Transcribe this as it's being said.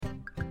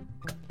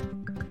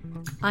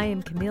I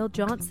am Camille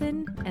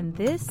Johnson, and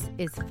this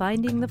is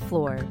Finding the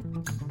Floor.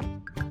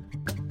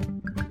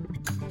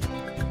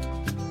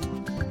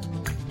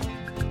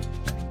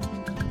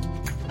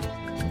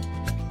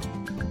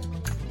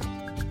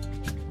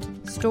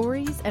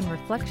 Stories and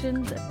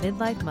reflections of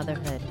midlife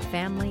motherhood,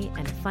 family,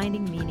 and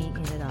finding meaning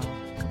in it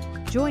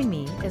all. Join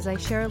me as I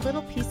share a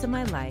little piece of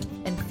my life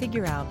and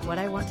figure out what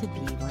I want to be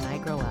when I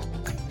grow up.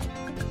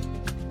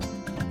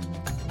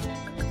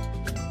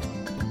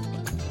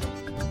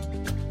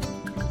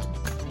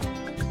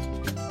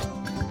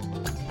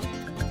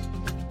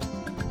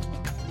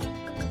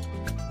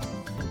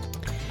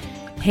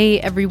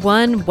 Hey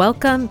everyone,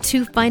 welcome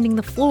to Finding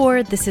the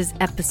Floor. This is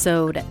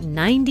episode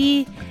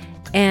 90,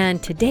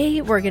 and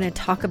today we're going to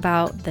talk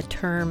about the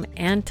term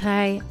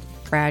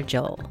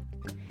anti-fragile.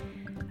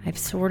 I've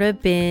sort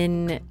of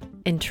been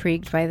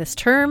intrigued by this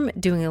term,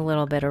 doing a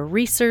little bit of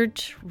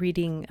research,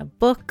 reading a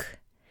book,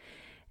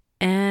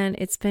 and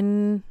it's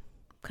been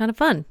kind of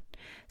fun.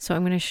 So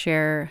I'm going to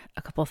share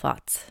a couple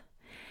thoughts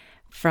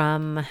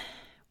from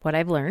what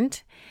I've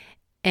learned.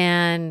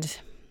 And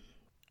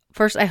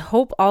first, I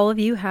hope all of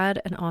you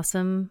had an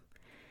awesome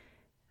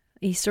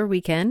Easter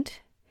weekend.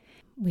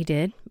 We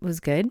did. It was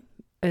good.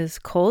 It was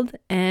cold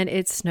and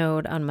it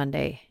snowed on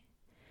Monday.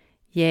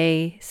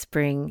 Yay,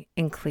 spring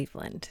in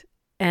Cleveland.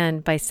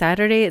 And by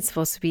Saturday, it's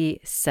supposed to be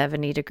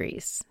 70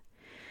 degrees.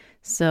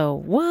 So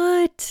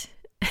what?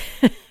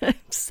 I'm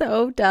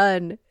so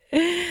done.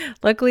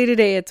 Luckily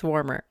today it's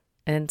warmer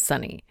and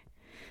sunny.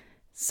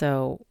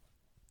 So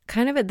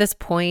kind of at this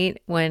point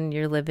when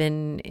you're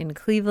living in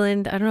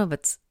Cleveland, I don't know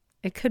if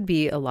it could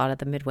be a lot of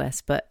the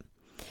Midwest, but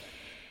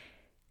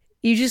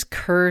you just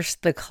curse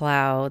the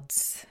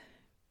clouds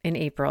in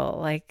April.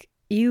 Like,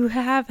 you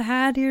have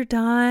had your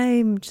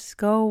time, just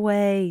go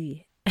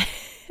away.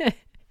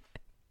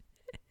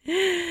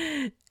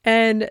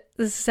 And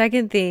the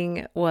second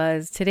thing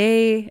was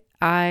today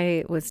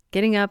I was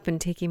getting up and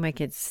taking my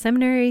kids to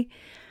seminary.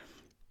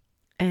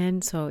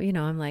 And so,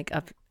 I'm like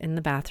up in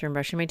the bathroom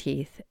brushing my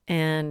teeth,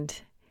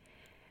 and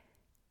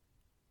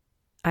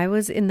I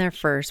was in there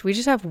first. We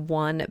just have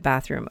one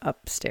bathroom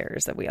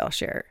upstairs that we all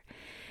share.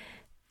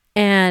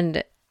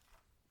 And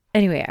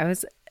anyway, I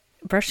was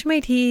brushing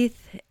my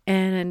teeth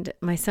and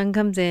my son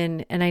comes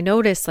in, and I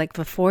noticed, like,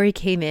 before he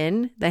came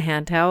in, the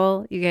hand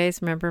towel, you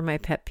guys remember my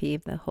pet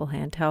peeve, the whole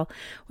hand towel,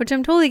 which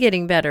I'm totally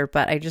getting better,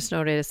 but I just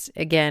noticed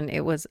again,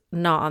 it was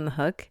not on the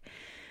hook.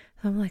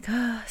 I'm like,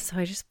 so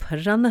I just put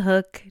it on the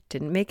hook,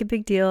 didn't make a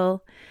big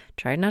deal,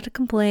 tried not to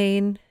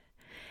complain.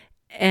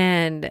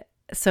 And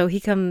so he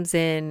comes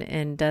in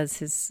and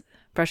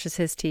brushes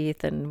his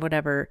teeth and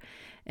whatever,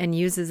 and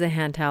uses a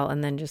hand towel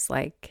and then just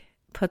like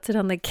puts it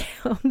on the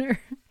counter.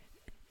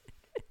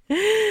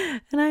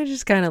 And I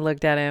just kind of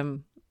looked at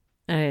him.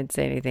 I didn't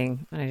say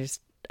anything. I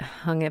just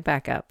hung it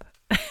back up.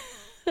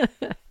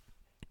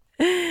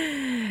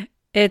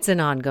 It's an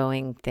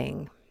ongoing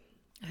thing.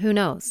 Who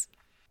knows?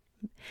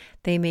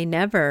 They may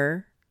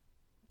never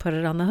put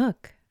it on the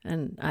hook.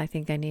 And I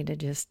think I need to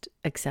just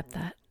accept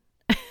that.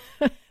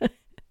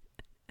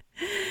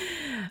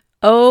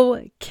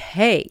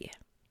 Okay.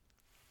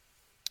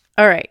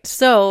 All right.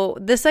 So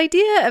this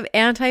idea of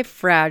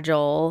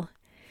anti-fragile,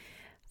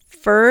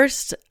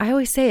 first, I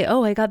always say,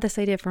 I got this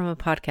idea from a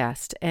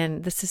podcast.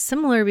 And this is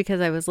similar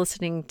because I was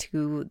listening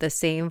to the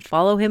same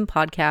Follow Him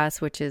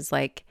podcast, which is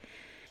like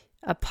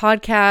a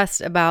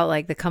podcast about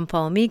like the Come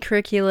Follow Me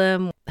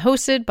curriculum,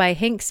 hosted by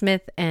Hank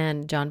Smith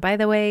and John By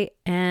the Way.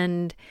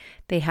 And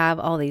they have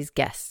all these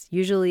guests,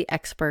 usually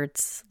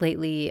experts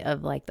lately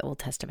of like the Old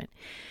Testament.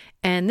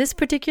 And this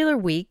particular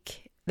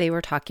week, they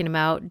were talking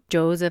about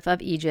Joseph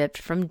of Egypt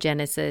from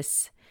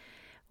Genesis,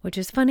 which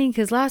is funny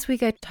because last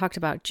week I talked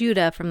about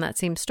Judah from that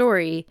same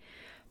story.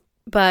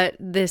 But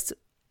this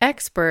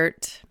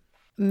expert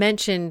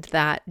mentioned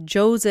that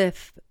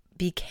Joseph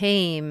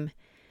became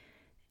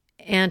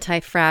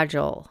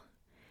anti-fragile,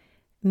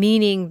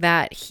 meaning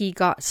that he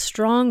got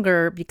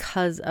stronger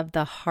because of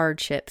the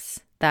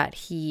hardships that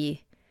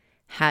he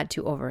had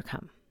to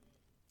overcome.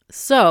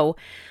 So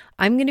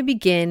I'm going to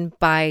begin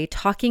by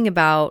talking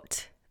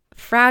about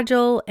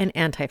fragile and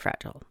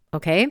anti-fragile,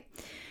 okay?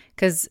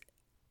 Because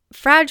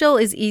fragile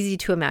is easy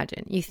to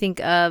imagine. You think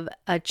of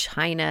a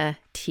china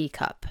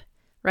teacup,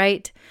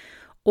 right?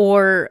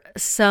 Or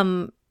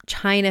some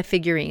china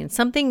figurine,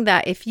 something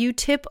that if you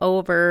tip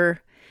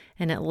over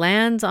and it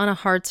lands on a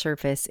hard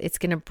surface, it's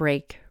going to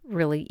break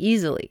really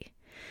easily.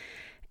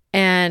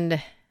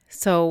 And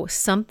so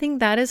something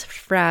that is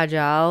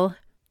fragile,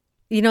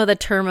 the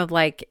term of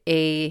like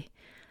a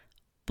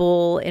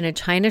bowl in a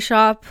china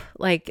shop,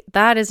 like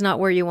that is not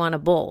where you want a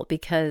bowl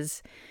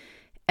because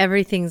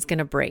everything's going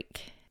to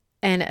break.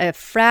 And a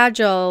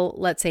fragile,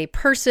 let's say,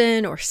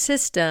 person or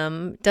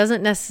system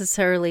doesn't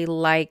necessarily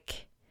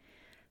like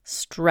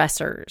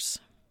stressors.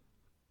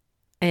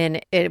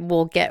 And it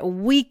will get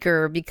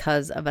weaker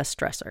because of a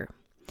stressor.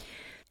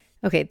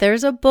 Okay,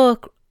 there's a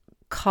book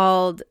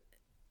called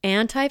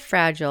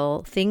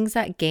Anti-Fragile: Things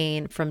That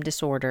Gain from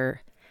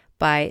Disorder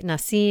by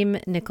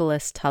Nassim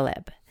Nicholas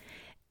Taleb.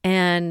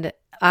 And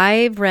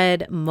I've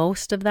read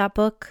most of that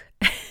book.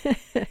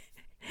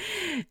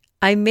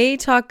 I may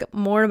talk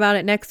more about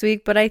it next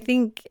week, but I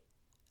think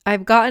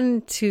I've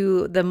gotten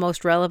to the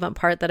most relevant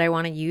part that I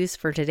want to use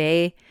for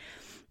today.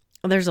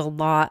 There's a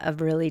lot of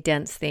really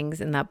dense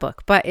things in that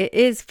book, but it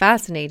is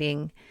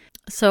fascinating.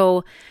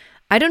 So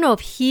I don't know if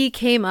he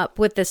came up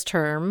with this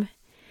term,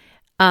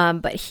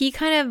 but he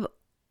kind of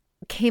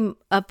came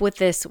up with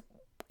this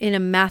in a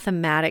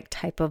mathematic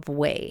type of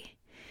way.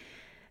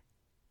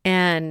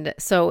 And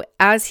so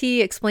as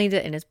he explained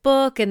it in his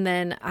book, and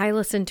then I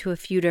listened to a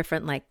few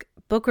different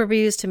book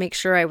reviews to make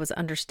sure I was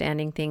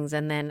understanding things,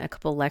 and then a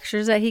couple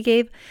lectures that he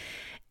gave.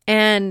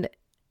 And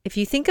if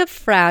you think of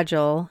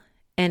fragile,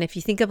 and if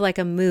you think of like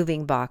a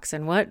moving box,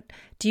 and what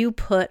do you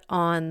put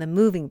on the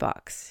moving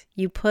box?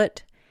 You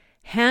put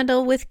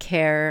handle with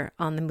care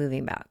on the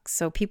moving box.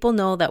 So people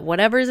know that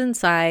whatever's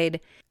inside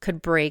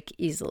could break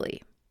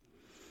easily.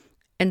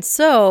 And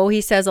so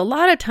he says a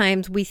lot of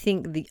times we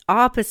think the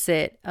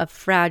opposite of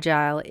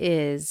fragile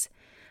is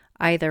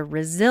either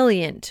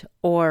resilient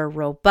or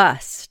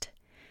robust.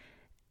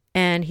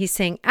 And he's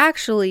saying,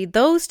 actually,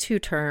 those two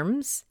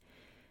terms,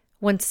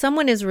 when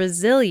someone is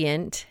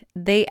resilient,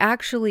 they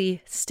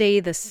actually stay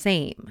the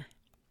same.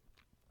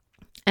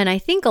 And I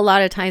think a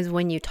lot of times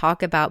when you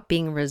talk about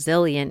being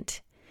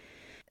resilient,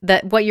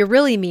 that what you're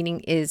really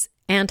meaning is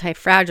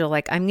anti-fragile,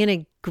 like I'm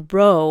going to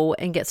grow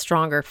and get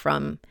stronger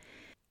from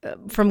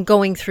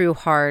going through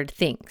hard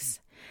things.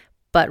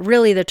 But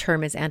really the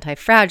term is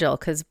anti-fragile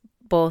because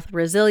both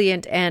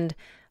resilient and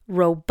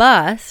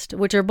robust,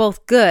 which are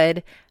both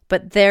good,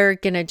 but they're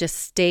going to just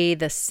stay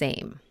the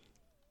same.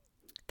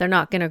 They're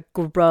not going to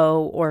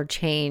grow or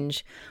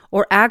change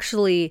or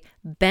actually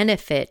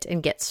benefit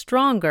and get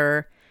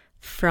stronger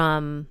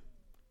from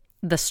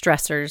the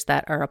stressors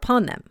that are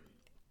upon them.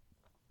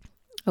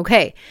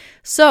 Okay,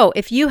 so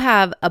if you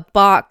have a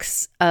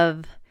box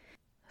of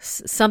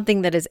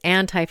something that is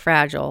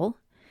anti-fragile,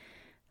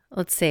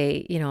 let's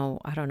say,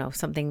 I don't know,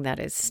 something that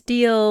is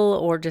steel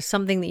or just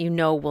something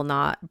that will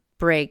not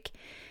break.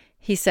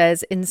 He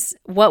says,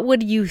 what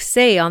would you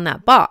say on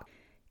that box?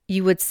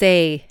 You would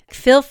say,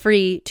 feel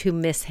free to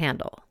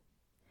mishandle.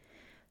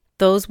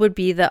 Those would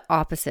be the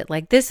opposite.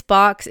 Like this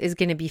box is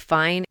going to be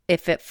fine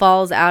if it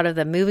falls out of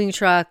the moving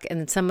truck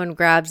and someone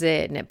grabs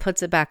it and it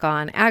puts it back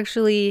on.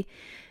 Actually,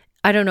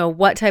 I don't know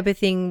what type of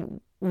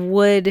thing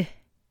would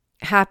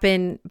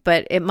happen,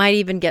 but it might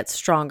even get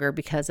stronger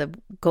because of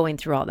going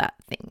through all that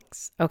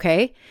things.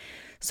 Okay.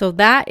 So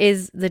that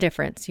is the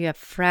difference. You have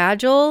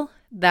fragile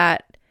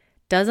that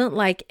doesn't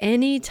like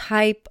any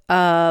type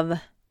of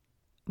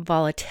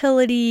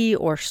volatility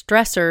or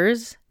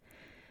stressors,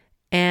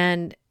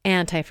 and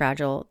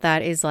anti-fragile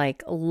that is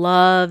like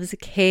loves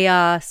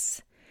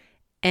chaos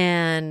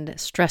and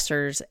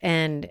stressors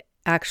and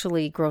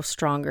actually grows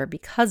stronger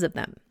because of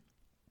them.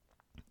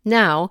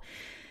 Now,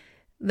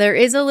 there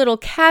is a little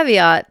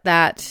caveat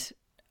that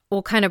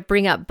we'll kind of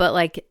bring up, but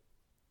like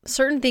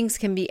certain things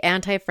can be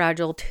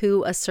anti-fragile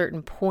to a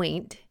certain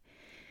point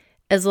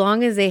as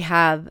long as they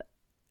have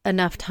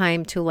enough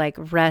time to like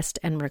rest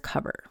and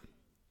recover,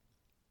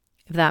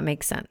 if that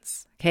makes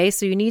sense. Okay,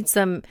 so you need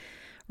some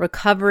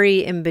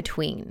recovery in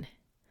between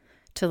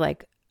to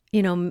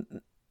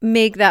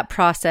make that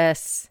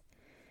process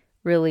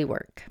really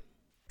work.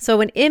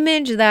 So an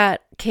image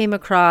that came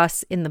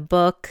across in the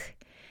book,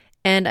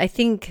 and I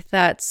think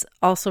that's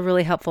also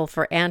really helpful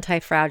for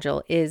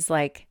anti-fragile, is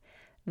like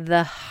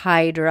the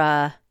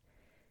Hydra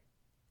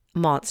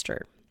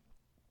monster.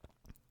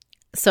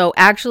 So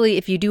actually,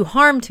 if you do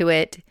harm to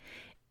it,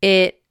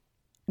 it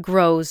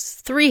grows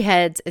 3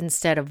 heads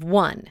instead of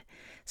 1.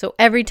 So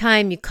every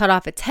time you cut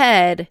off its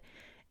head,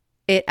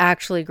 it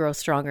actually grows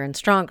stronger and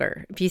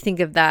stronger. If you think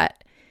of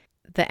that,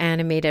 the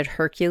animated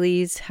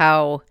Hercules,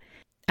 how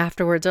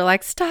afterwards they're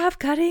like, stop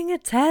cutting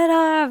its head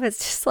off. It's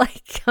just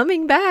like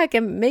coming back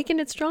and making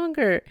it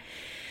stronger.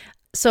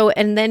 So,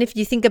 and then if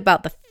you think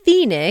about the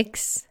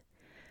phoenix,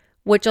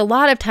 which a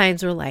lot of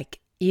times we're like,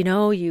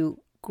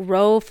 you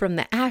grow from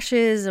the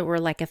ashes, or we're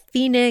like a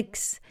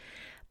phoenix.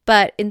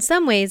 But in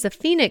some ways, a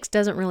phoenix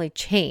doesn't really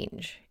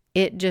change.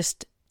 It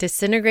just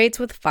disintegrates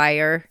with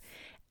fire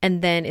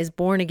and then is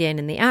born again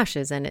in the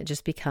ashes, and it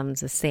just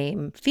becomes the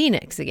same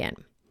phoenix again.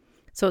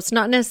 So it's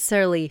not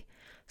necessarily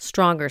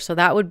stronger. So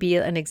that would be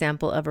an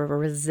example of a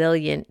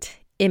resilient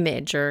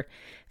image or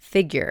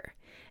figure.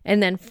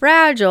 And then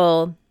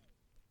fragile,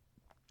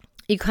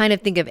 you kind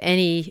of think of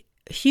any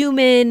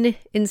human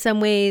in some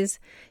ways.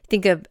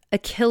 Think of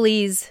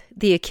Achilles,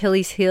 the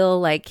Achilles heel,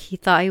 like he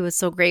thought he was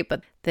so great,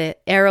 but the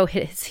arrow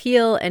hit his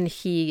heel and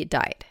he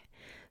died.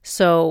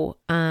 So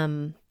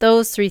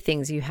those 3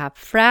 things, you have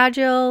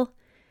fragile,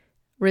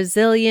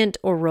 resilient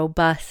or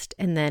robust,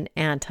 and then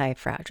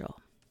anti-fragile.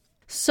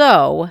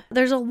 So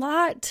there's a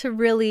lot to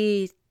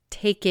really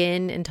take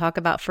in and talk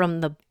about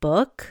from the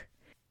book.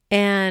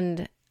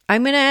 And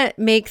I'm going to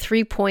make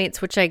 3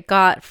 points, which I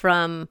got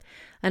from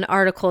an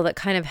article that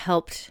kind of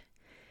helped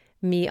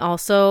me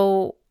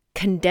also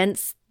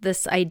condense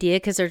this idea,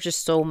 because there's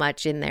just so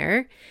much in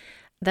there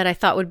that I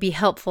thought would be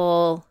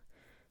helpful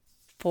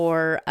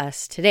for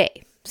us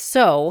today.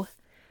 So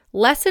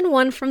lesson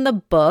 1 from the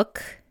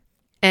book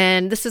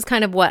And this is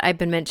kind of what I've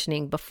been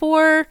mentioning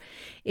before,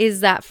 is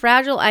that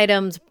fragile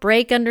items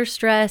break under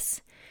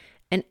stress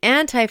and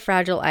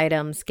anti-fragile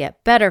items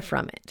get better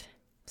from it.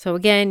 So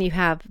again, you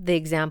have the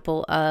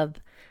example of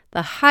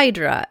the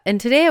Hydra. And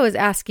today I was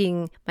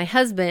asking my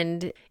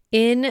husband,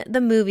 in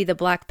the movie The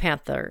Black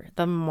Panther,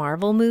 the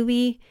Marvel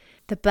movie,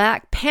 the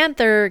Black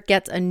Panther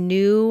gets a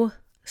new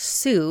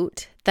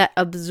suit that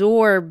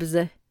absorbs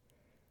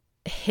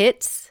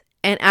hits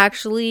and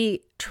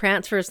actually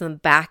transfers them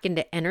back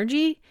into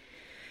energy.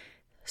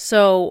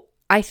 So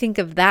I think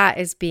of that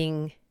as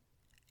being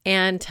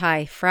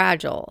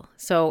anti-fragile.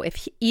 So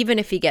even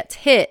if he gets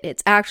hit,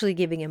 it's actually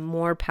giving him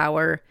more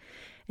power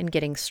and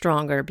getting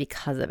stronger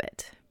because of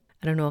it.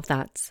 I don't know if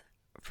that's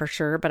for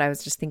sure, but I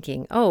was just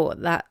thinking,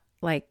 that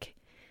like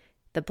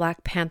the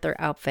Black Panther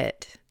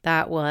outfit,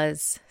 that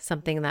was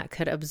something that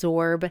could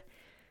absorb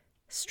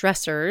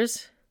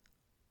stressors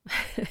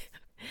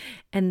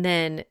and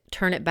then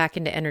turn it back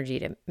into energy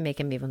to make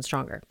him even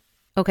stronger.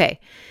 Okay.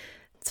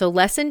 So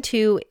lesson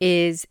 2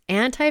 is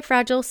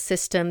anti-fragile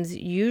systems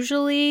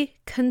usually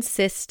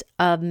consist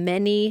of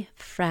many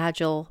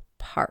fragile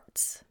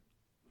parts.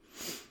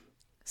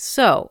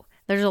 So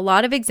there's a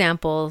lot of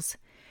examples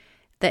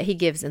that he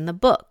gives in the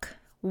book.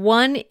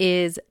 One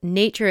is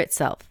nature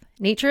itself.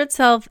 Nature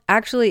itself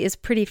actually is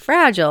pretty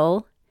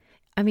fragile.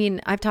 I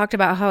mean, I've talked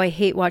about how I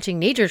hate watching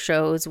nature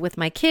shows with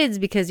my kids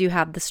because you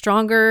have the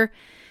stronger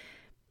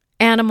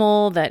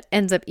animal that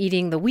ends up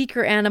eating the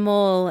weaker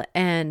animal,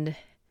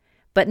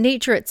 but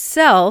nature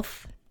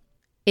itself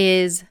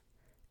is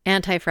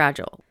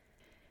anti-fragile.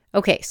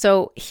 Okay,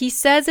 so he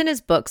says in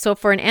his book, so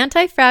for an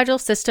anti-fragile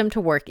system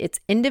to work, its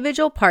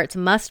individual parts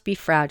must be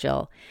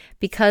fragile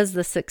because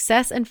the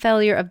success and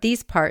failure of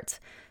these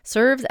parts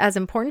serves as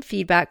important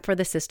feedback for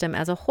the system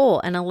as a whole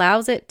and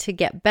allows it to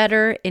get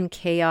better in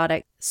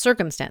chaotic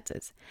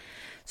circumstances.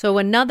 So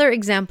another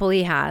example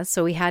he has,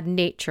 so we had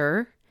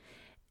nature,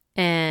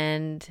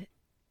 and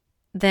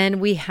then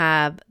we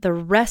have the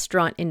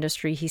restaurant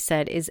industry, he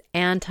said, is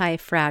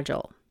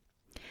anti-fragile.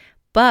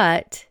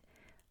 But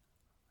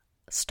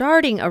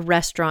starting a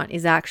restaurant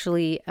is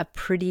actually a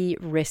pretty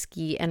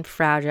risky and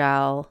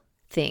fragile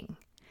thing.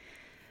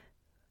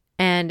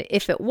 And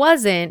if it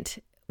wasn't,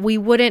 we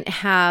wouldn't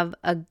have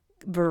a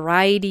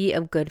variety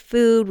of good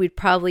food. We'd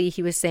probably,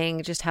 he was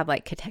saying, just have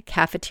like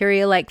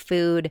cafeteria-like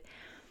food.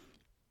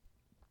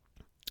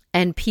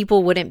 And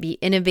people wouldn't be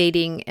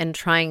innovating and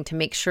trying to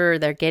make sure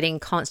they're getting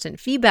constant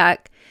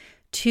feedback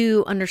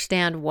to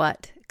understand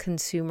what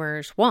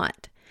consumers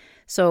want.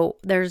 So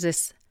there's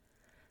this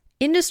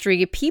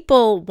industry,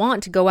 people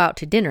want to go out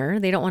to dinner.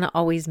 They don't want to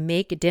always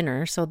make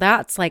dinner. So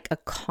that's like a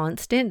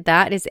constant.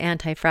 That is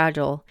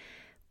anti-fragile.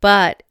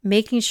 But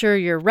making sure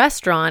your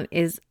restaurant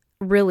is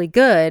really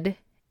good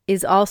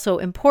is also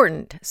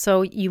important.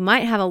 So you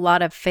might have a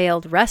lot of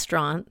failed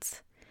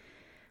restaurants,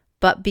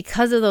 but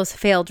because of those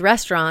failed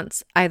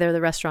restaurants, either the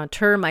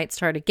restaurateur might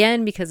start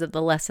again because of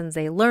the lessons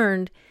they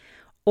learned,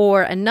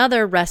 or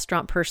another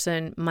restaurant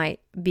person might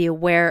be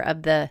aware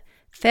of the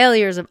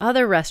failures of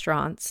other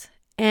restaurants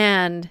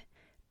and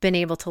been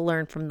able to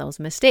learn from those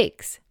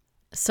mistakes.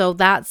 So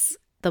that's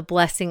the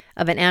blessing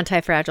of an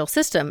anti-fragile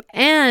system.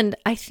 And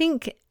I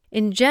think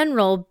in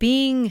general,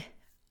 being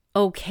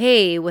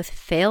okay with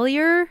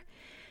failure,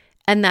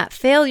 and that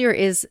failure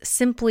is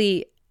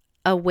simply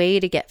a way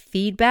to get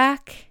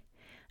feedback,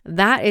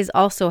 that is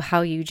also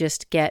how you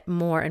just get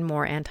more and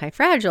more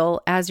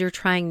anti-fragile as you're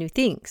trying new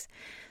things.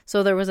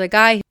 So there was a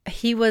guy,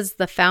 he was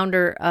the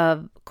founder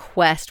of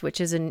Quest, which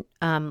is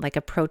like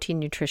a protein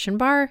nutrition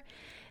bar.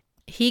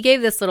 He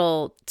gave this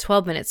little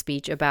 12-minute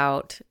speech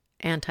about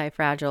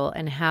anti-fragile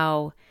and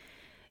how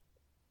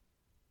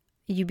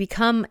you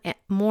become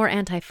more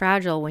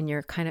anti-fragile when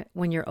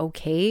you're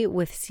okay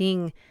with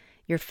seeing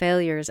your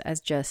failures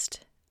as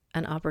just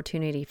an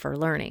opportunity for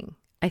learning.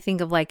 I think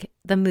of like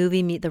the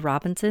movie Meet the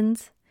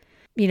Robinsons.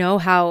 You know,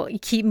 how you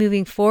keep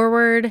moving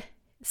forward. It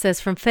says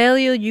from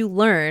failure you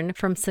learn,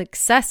 from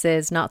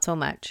successes not so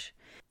much.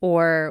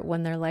 Or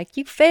when they're like,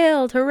 you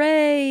failed,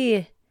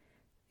 hooray.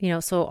 You know,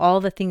 so all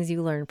the things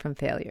you learn from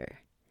failure.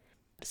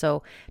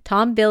 So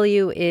Tom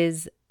Bilyeu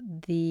is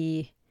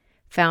the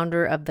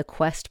founder of the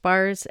Quest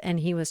bars, and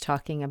he was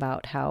talking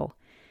about how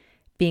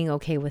being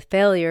okay with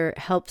failure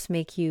helps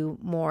make you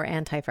more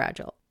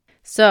anti-fragile.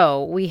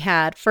 So we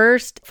had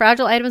first,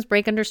 fragile items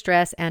break under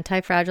stress,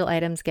 anti-fragile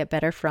items get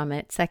better from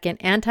it. Second,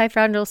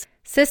 anti-fragile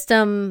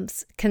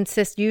systems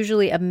consist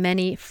usually of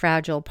many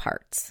fragile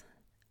parts.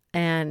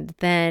 And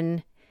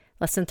then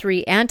lesson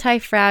 3,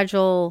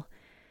 anti-fragile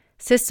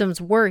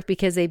systems work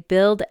because they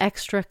build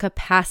extra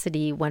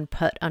capacity when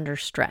put under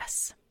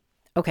stress.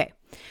 Okay,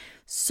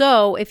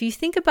 so if you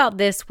think about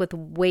this with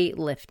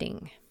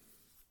weightlifting,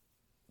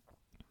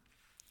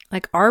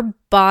 like our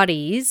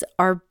bodies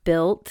are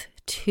built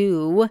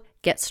to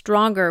get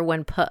stronger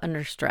when put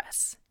under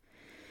stress.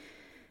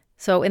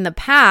 So in the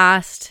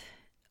past,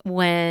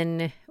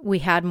 when we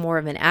had more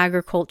of an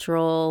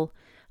agricultural,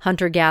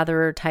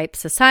 hunter-gatherer type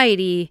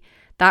society,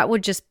 that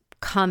would just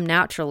come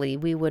naturally.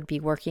 We would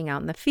be working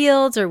out in the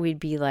fields, or we'd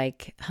be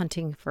like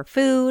hunting for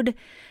food.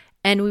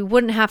 And we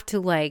wouldn't have to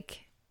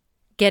like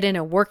get in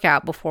a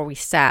workout before we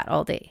sat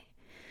all day.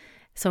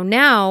 So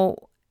now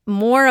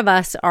more of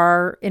us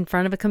are in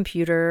front of a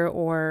computer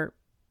or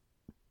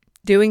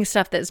doing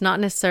stuff that's not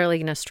necessarily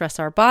going to stress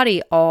our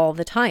body all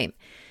the time.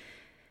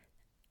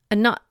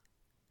 And not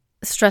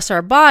stress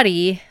our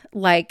body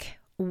like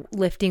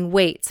lifting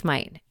weights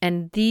might.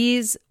 And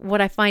these,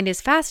 what I find is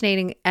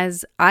fascinating,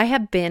 as I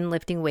have been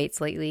lifting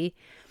weights lately,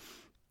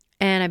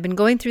 and I've been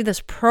going through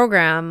this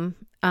program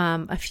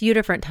a few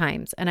different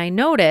times, and I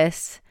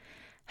notice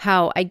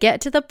how I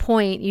get to the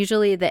point,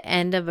 usually at the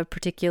end of a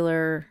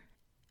particular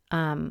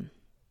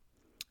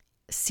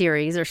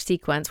series or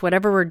sequence,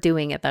 whatever we're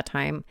doing at that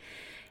time,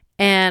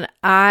 and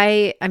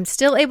I'm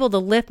still able to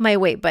lift my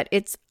weight, but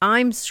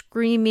I'm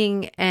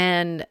screaming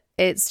and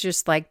it's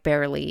just like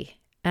barely.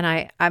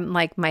 And I'm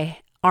like, my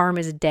arm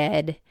is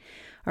dead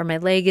or my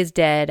leg is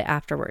dead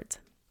afterwards.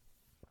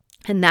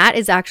 And that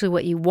is actually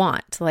what you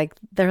want. Like,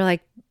 they're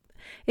like,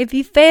 if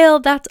you fail,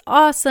 that's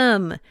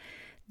awesome.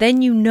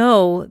 Then you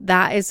know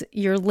that is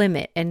your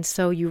limit. And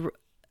so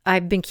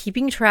I've been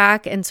keeping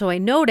track. And so I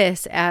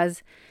notice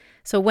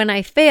so when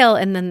I fail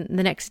and then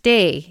the next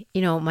day,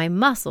 my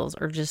muscles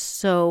are just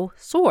so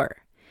sore.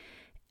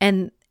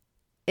 And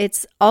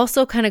it's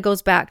also kind of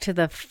goes back to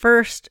the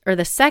first or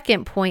the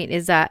second point,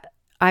 is that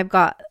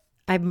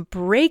I'm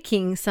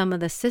breaking some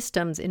of the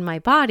systems in my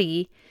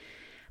body,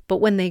 but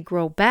when they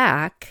grow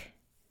back,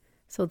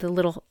 so the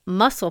little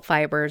muscle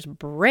fibers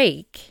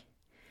break,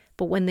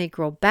 but when they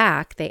grow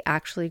back, they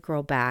actually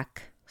grow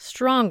back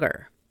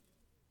stronger.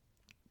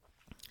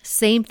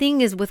 Same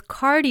thing is with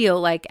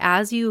cardio. Like,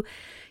 as you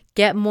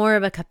get more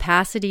of a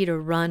capacity to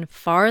run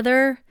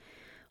farther,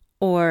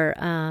 or,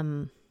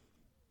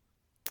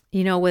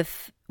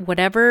 with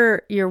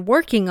whatever you're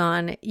working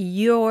on,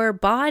 your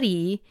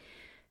body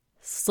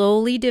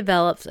slowly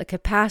develops a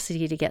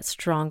capacity to get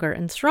stronger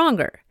and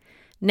stronger.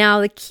 Now,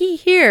 the key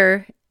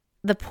here,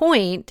 the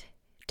point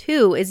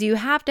too, is you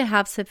have to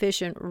have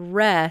sufficient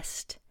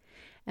rest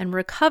and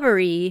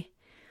recovery,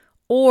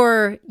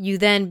 or you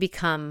then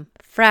become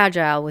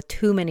fragile with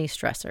too many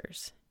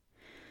stressors.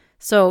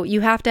 So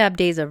you have to have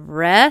days of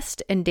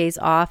rest and days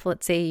off.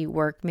 Let's say you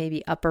work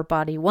maybe upper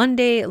body one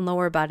day and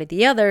lower body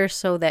the other,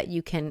 so that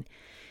you can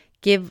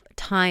give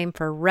time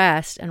for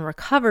rest and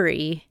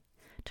recovery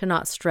to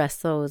not stress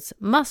those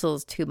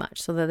muscles too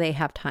much, so that they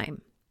have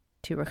time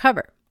to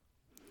recover.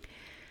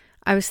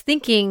 I was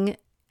thinking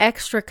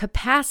extra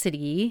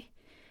capacity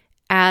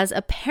as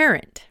a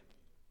parent.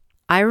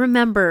 I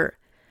remember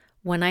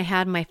when I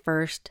had my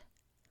first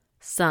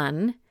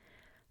son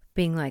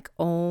being like,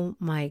 oh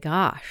my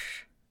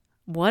gosh,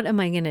 what am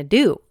I going to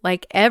do?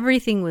 Like,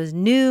 everything was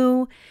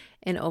new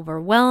and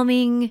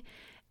overwhelming.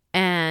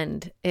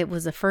 And it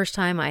was the first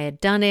time I had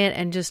done it.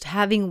 And just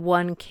having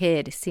one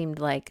kid seemed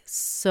like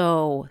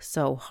so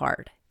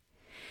hard.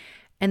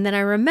 And then I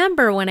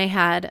remember when I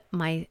had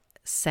my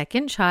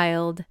second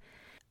child,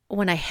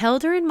 when I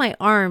held her in my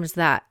arms,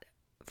 that,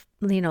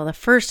 the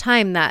first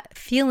time, that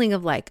feeling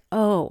of like,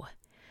 oh,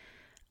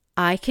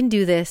 I can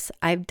do this.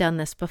 I've done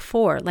this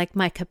before. Like,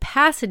 my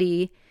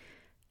capacity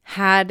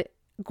had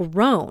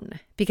grown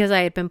because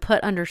I had been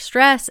put under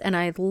stress, and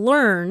I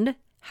learned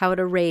how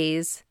to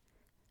raise,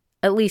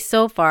 at least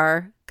so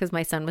far, because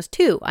my son was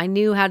 2. I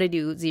knew how to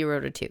do 0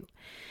 to 2.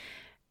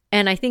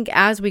 And I think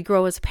as we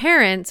grow as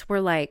parents, we're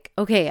like,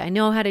 okay, I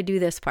know how to do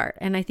this part.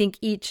 And I think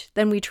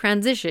then we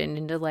transition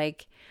into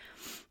like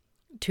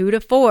 2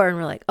 to 4, and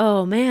we're like,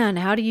 oh man,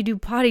 how do you do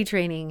potty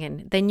training?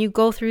 And then you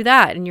go through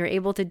that, and you're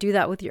able to do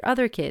that with your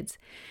other kids.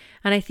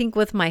 And I think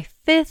with my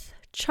 5th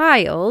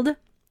child,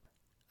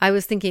 I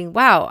was thinking,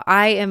 wow,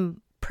 I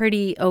am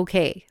pretty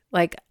okay.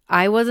 Like,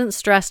 I wasn't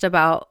stressed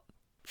about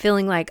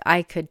feeling like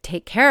I could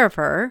take care of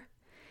her,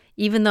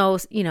 even though,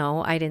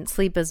 I didn't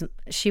sleep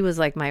she was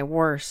like my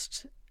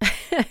worst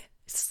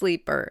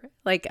sleeper.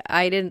 Like,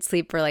 I didn't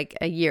sleep for like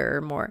a year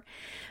or more,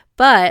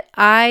 but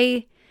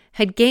I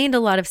had gained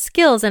a lot of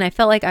skills, and I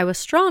felt like I was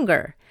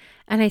stronger.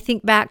 And I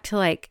think back to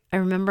like, I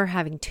remember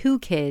having 2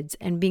 kids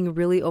and being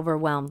really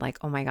overwhelmed. Like,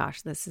 oh my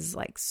gosh, this is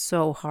like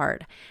so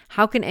hard.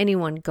 How can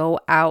anyone go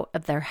out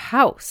of their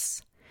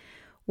house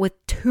with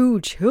 2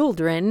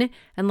 children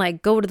and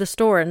like go to the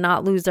store and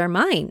not lose their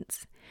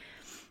minds?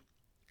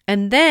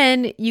 And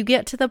then you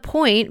get to the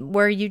point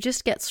where you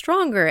just get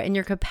stronger and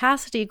your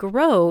capacity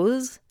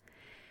grows,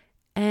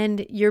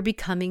 and you're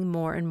becoming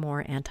more and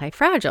more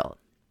anti-fragile.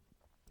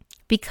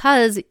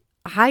 Because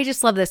I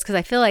just love this, because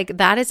I feel like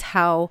that is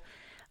how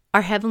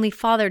our Heavenly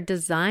Father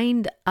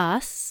designed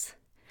us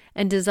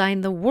and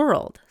designed the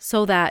world,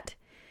 so that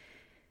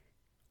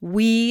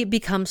we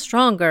become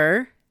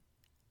stronger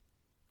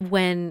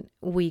when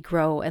we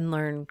grow and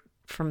learn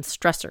from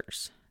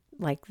stressors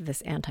like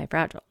this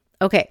anti-fragile.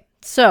 Okay,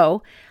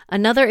 so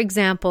another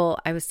example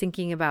I was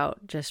thinking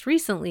about just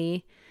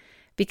recently,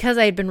 because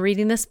I had been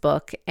reading this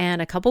book,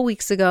 and a couple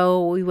weeks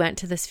ago we went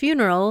to this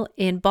funeral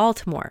in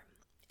Baltimore.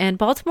 And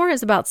Baltimore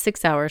is about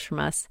 6 hours from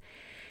us,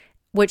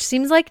 which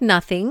seems like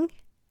nothing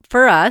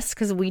for us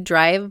because we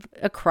drive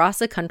across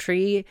the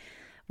country.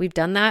 We've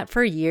done that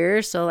for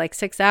years. So like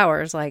 6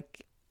 hours,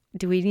 like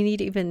do we need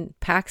to even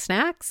pack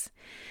snacks?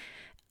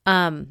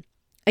 Again,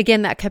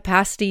 that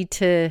capacity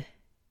to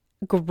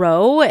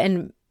grow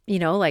and,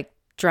 like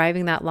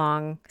driving that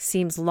long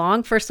seems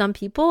long for some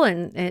people.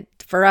 And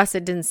for us,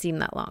 it didn't seem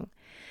that long.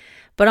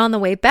 But on the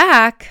way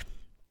back,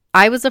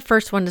 I was the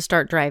first one to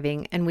start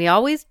driving. And we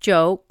always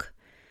joke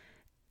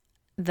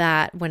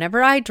that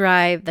whenever I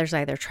drive, there's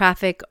either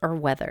traffic or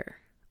weather.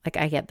 Like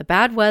I get the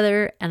bad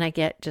weather and I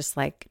get just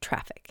like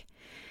traffic.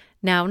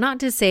 Now, not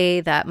to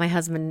say that my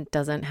husband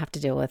doesn't have to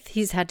deal with,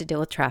 he's had to deal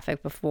with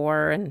traffic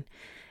before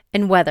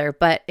and weather,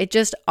 but it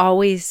just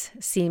always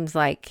seems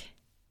like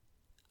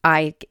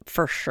I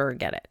for sure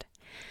get it.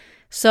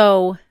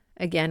 So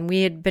again,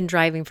 we had been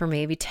driving for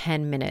maybe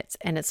 10 minutes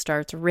and it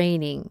starts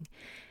raining.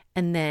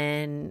 And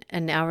then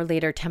an hour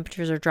later,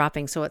 temperatures are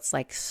dropping. So it's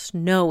like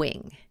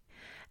snowing.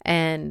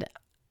 And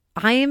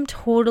I am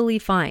totally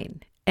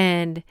fine.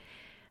 And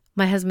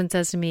my husband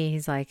says to me,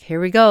 he's like, here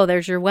we go.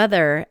 There's your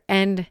weather.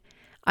 And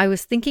I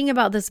was thinking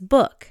about this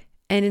book.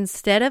 And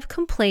instead of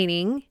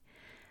complaining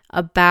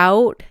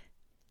about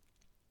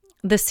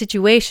the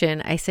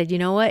situation, I said, you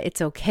know what?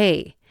 It's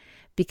okay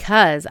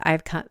because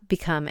I've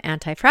become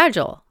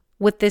anti-fragile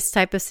with this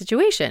type of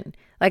situation.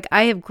 Like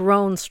I have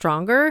grown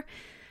stronger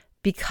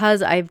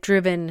because I've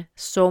driven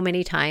so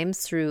many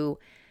times through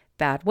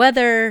bad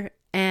weather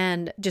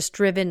and just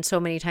driven so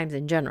many times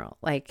in general.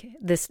 Like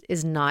this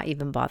is not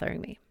even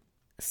bothering me.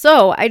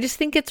 So I just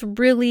think it's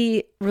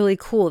really, really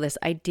cool, this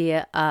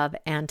idea of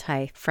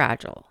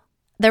anti-fragile.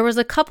 There was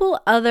a couple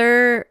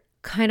other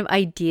kind of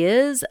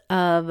ideas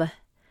of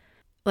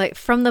like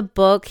from the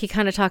book, he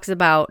kind of talks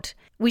about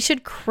we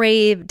should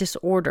crave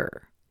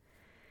disorder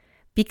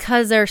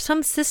because there are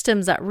some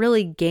systems that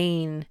really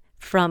gain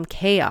from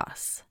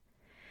chaos.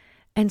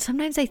 And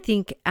sometimes I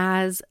think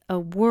as a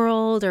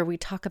world, or we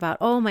talk about,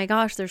 oh my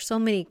gosh, there's so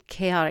many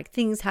chaotic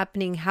things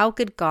happening. How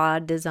could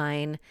God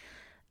design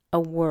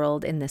a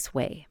world in this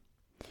way?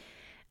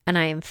 And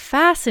I am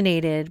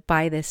fascinated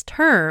by this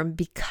term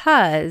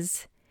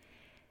because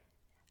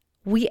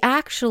we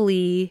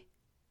actually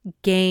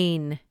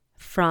gain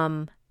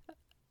from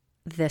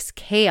this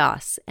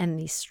chaos and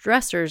these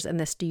stressors and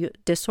this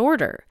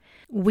disorder.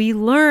 We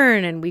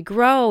learn and we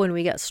grow and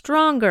we get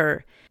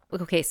stronger.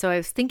 Okay, so I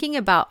was thinking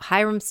about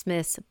Hyrum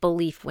Smith's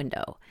belief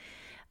window.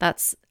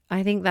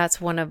 I think that's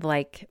one of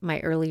like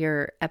my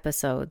earlier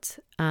episodes,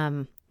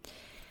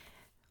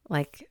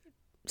 like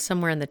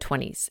somewhere in the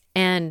 20s.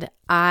 And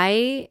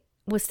I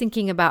was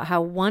thinking about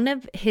how one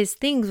of his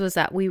things was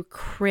that we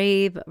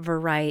crave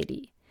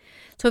variety.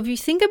 So if you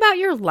think about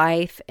your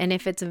life and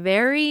if it's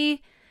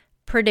very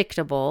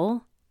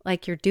predictable,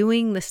 like you're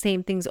doing the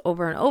same things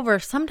over and over,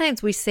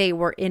 sometimes we say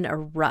we're in a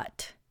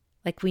rut,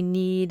 like we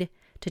need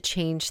to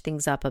change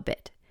things up a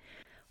bit.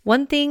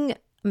 One thing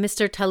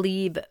Mr.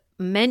 Taleb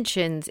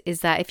mentions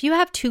is that if you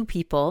have two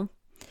people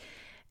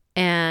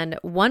and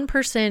one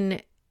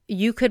person,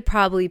 you could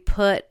probably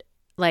put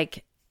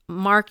like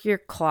mark your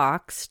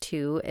clocks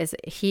to as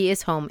he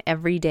is home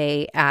every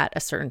day at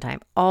a certain time,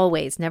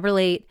 always, never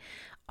late,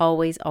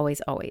 always,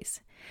 always, always.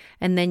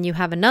 And then you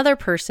have another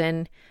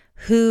person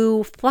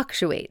who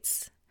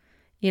fluctuates,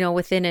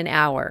 within an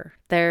hour.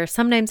 They're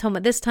sometimes home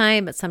at this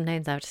time, but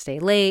sometimes I have to stay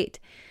late.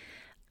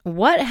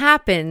 What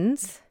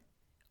happens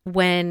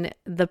when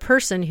the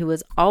person who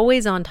is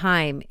always on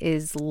time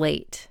is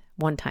late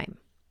one time?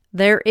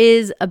 There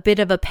is a bit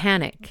of a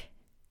panic.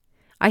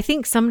 I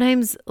think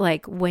sometimes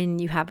like when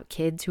you have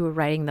kids who are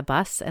riding the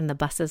bus and the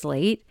bus is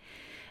late,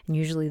 and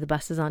usually the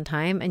bus is on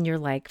time and you're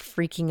like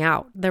freaking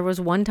out. There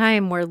was one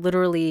time where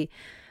literally,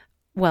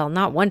 well,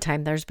 not one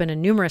time, there's been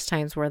numerous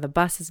times where the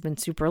bus has been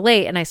super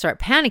late and I start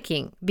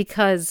panicking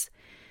because,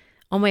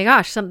 oh my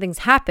gosh, something's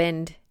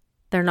happened.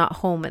 They're not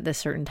home at this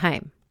certain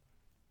time.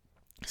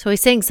 So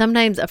he's saying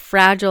sometimes a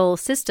fragile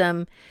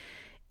system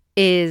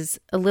is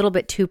a little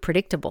bit too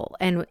predictable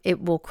and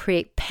it will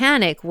create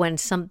panic when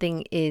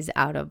something is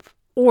out of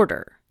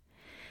order.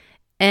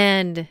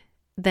 And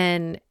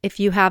then if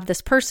you have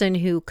this person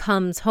who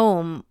comes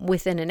home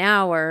within an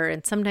hour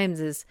and sometimes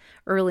is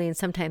early and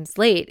sometimes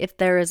late, if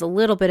there is a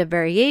little bit of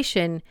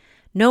variation,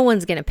 no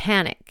one's going to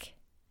panic.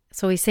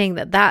 So he's saying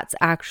that that's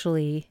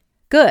actually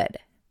good.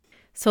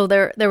 So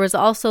there was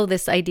also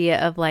this idea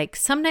of like,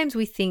 sometimes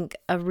we think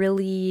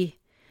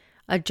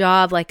a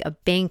job like a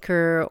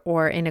banker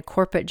or in a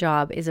corporate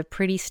job is a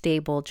pretty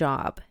stable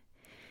job.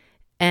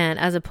 And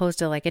as opposed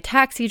to like a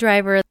taxi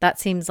driver, that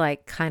seems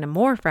like kind of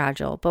more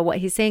fragile. But what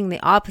he's saying, the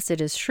opposite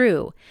is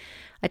true.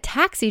 A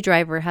taxi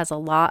driver has a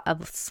lot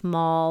of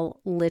small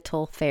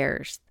little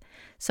fares.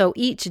 So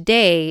each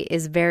day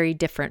is very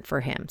different for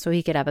him. So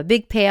he could have a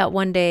big payout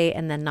one day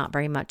and then not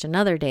very much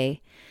another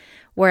day.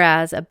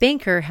 Whereas a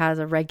banker has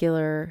a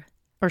regular,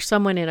 or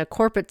someone in a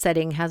corporate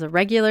setting has a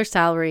regular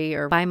salary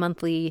or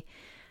bi-monthly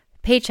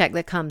paycheck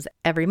that comes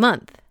every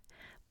month.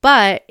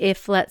 But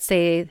if, let's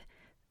say,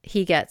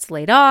 he gets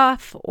laid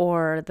off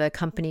or the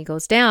company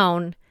goes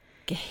down,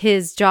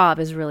 his job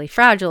is really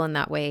fragile in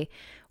that way.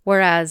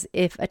 Whereas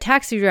if a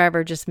taxi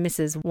driver just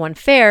misses one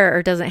fare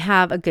or doesn't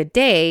have a good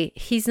day,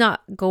 he's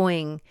not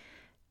going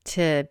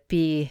to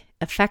be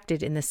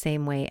affected in the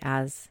same way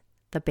as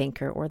the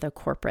banker or the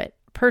corporate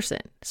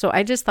person. So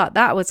I just thought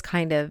that was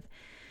kind of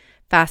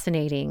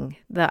fascinating,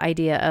 the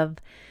idea of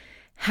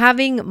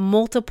having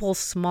multiple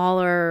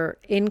smaller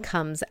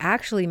incomes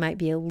actually might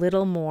be a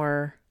little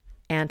more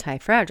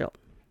anti-fragile.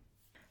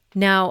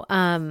 Now,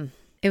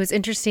 it was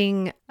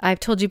interesting. I've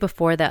told you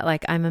before that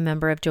like I'm a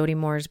member of Jody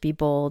Moore's Be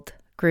Bold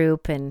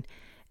group, and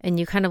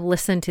you kind of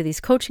listen to these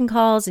coaching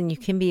calls, and you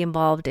can be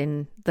involved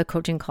in the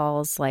coaching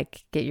calls,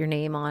 like get your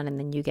name on and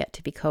then you get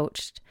to be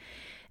coached.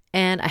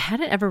 And I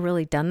hadn't ever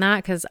really done that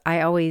because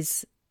I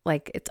always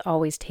like it's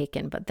always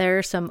taken, but there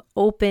are some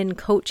open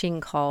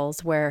coaching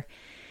calls where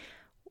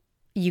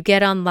you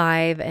get on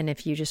live, and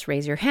if you just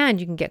raise your hand,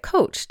 you can get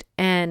coached.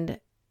 And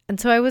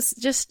so I was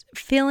just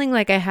feeling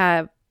like I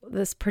have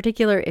this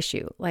particular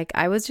issue. Like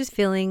I was just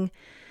feeling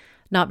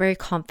not very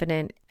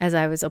confident as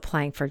I was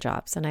applying for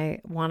jobs, and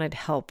I wanted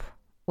help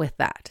with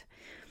that.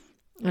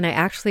 And I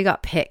actually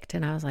got picked,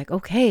 and I was like,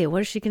 okay,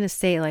 what is she going to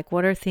say? Like,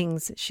 what are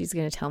things she's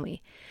going to tell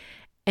me?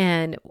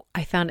 And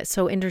I found it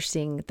so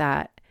interesting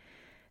that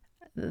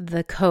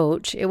the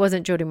coach, it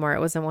wasn't Jody Moore, it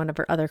wasn't one of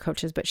her other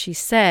coaches, but she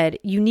said,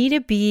 you need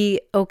to be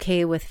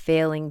okay with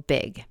failing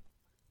big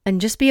and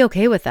just be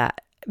okay with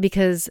that,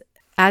 because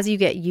as you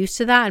get used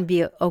to that and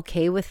be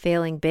okay with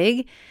failing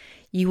big,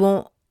 you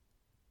won't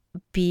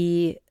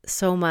be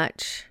so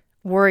much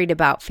worried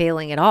about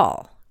failing at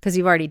all because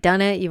you've already done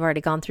it. You've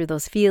already gone through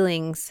those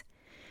feelings.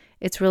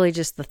 It's really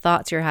just the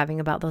thoughts you're having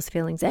about those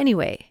feelings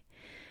anyway.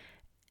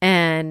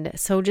 And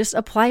so just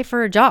apply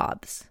for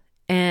jobs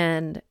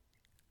and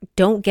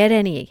don't get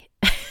any.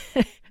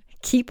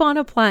 Keep on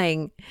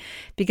applying,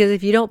 because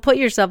if you don't put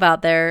yourself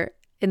out there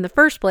in the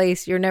first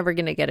place, you're never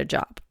going to get a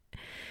job.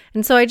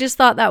 And so I just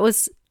thought that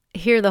was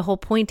here. The whole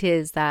point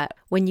is that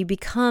when you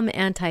become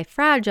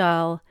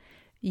anti-fragile,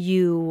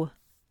 you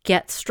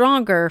get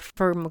stronger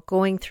from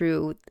going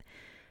through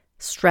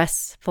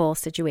stressful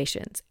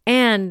situations.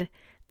 And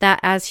that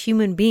as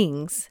human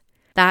beings,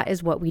 that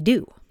is what we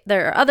do.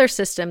 There are other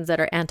systems that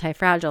are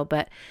anti-fragile,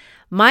 but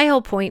my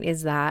whole point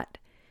is that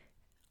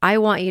I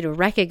want you to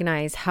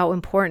recognize how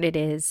important it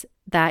is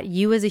that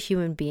you as a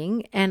human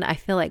being, and I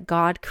feel like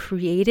God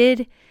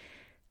created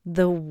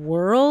the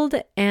world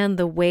and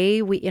the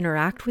way we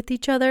interact with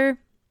each other,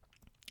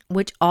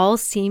 which all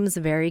seems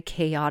very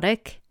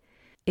chaotic,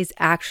 is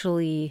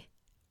actually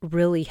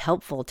really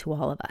helpful to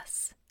all of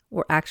us.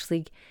 We're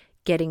actually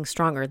getting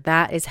stronger.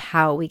 That is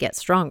how we get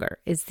stronger,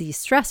 is these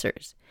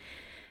stressors.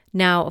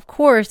 Now, of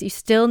course, you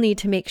still need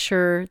to make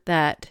sure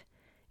that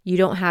you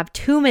don't have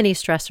too many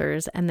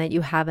stressors and that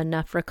you have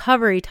enough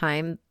recovery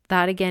time.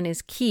 That again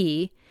is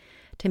key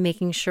to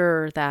making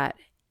sure that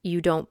you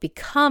don't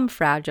become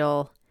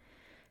fragile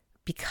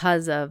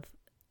because of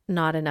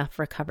not enough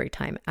recovery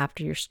time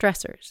after your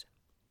stressors.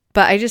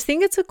 But I just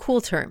think it's a cool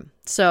term.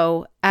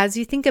 So as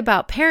you think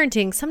about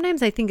parenting,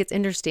 sometimes I think it's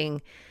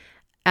interesting,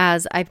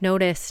 as I've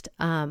noticed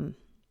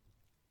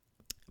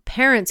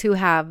parents who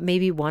have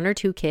maybe one or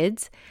two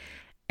kids,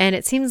 and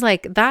it seems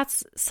like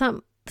that's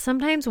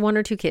sometimes one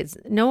or two kids,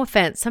 no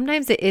offense,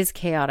 sometimes it is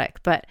chaotic,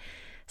 but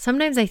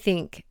sometimes I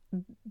think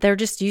they're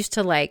just used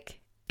to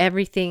like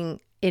everything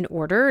in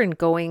order and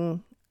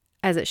going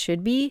as it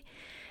should be.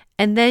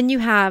 And then you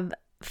have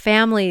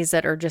families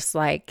that are just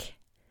like,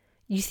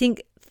 you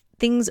think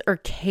things are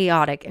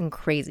chaotic and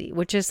crazy,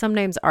 which is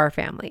sometimes our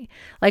family.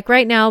 Like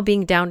right now,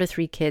 being down to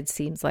 3 kids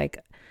seems like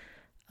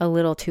a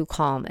little too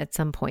calm at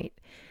some point.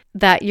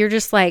 That you're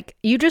just like,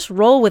 you just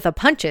roll with the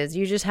punches.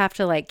 You just have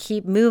to like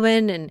keep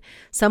moving, and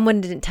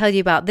someone didn't tell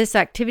you about this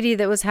activity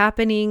that was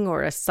happening,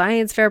 or a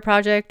science fair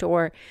project,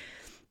 or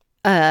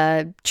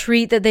a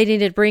treat that they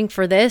needed to bring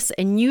for this.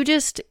 And you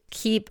just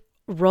keep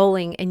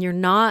rolling, and you're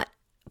not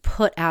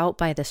put out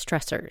by the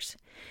stressors.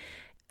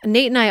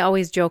 Nate and I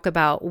always joke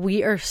about,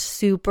 we are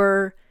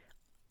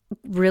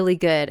really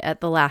good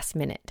at the last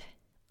minute.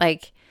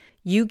 Like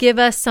you give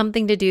us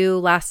something to do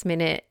last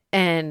minute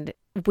and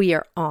we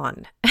are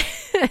on.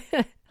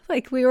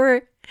 Like we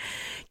were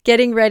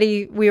getting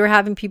ready. We were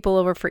having people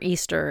over for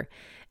Easter,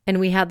 and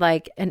we had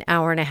like an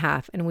hour and a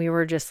half, and we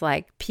were just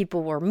like,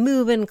 people were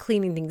moving,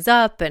 cleaning things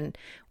up. And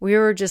we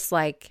were just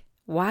like,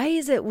 why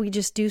is it we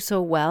just do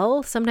so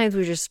well? Sometimes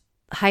we just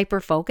hyper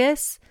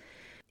focus,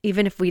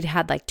 even if we'd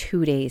had like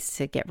 2 days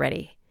to get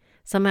ready.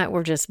 Sometimes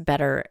we're just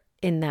better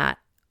in that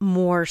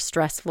more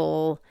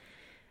stressful,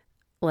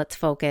 let's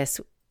focus,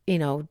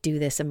 do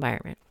this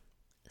environment.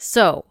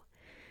 So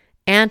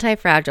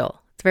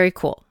Anti-Fragile. It's very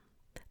cool.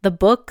 The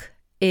book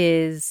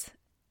is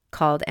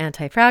called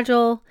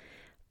Anti-Fragile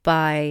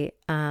by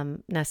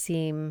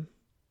Nassim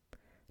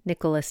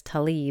Nicholas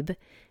Taleb,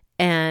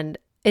 and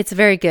it's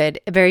very good,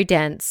 very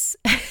dense.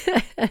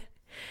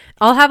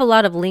 I'll have a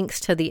lot of links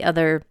to the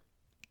other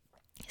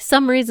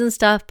summaries and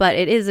stuff, but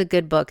it is a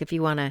good book if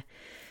you want to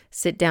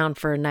sit down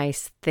for a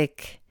nice,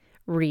 thick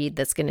read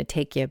that's going to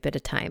take you a bit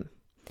of time.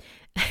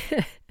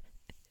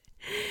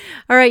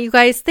 All right, you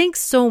guys, thanks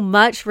so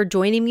much for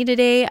joining me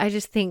today. I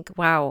just think,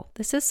 wow,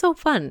 this is so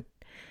fun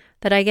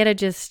that I get to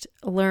just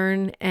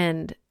learn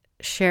and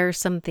share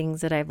some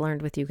things that I've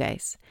learned with you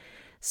guys.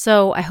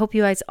 So I hope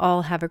you guys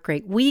all have a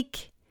great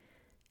week.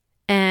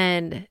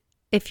 And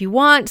if you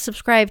want,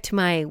 subscribe to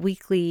my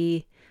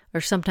weekly or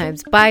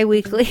sometimes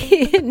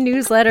bi-weekly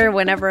newsletter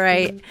whenever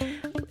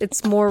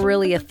it's more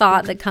really a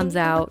thought that comes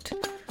out,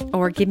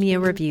 or give me a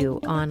review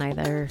on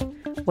either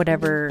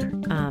whatever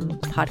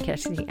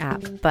podcasting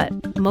app.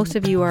 But most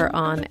of you are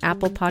on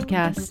Apple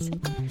Podcasts.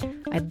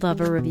 I'd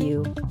love a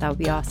review. That would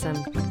be awesome.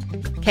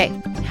 Okay,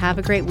 have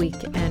a great week,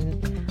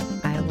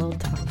 and I will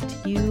talk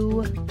to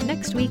you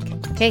next week.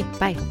 Okay,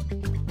 bye.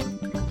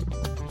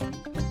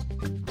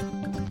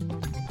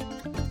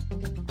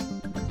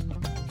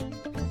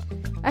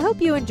 I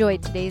hope you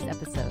enjoyed today's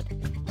episode.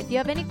 If you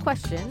have any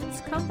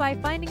questions, come by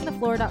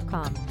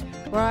findingthefloor.com,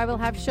 where I will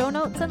have show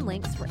notes and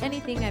links for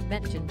anything I've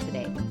mentioned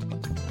today.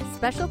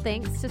 Special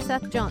thanks to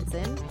Seth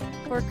Johnson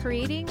for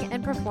creating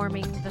and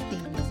performing the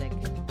theme music.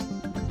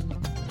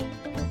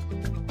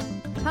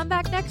 Come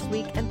back next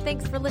week, and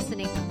thanks for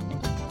listening.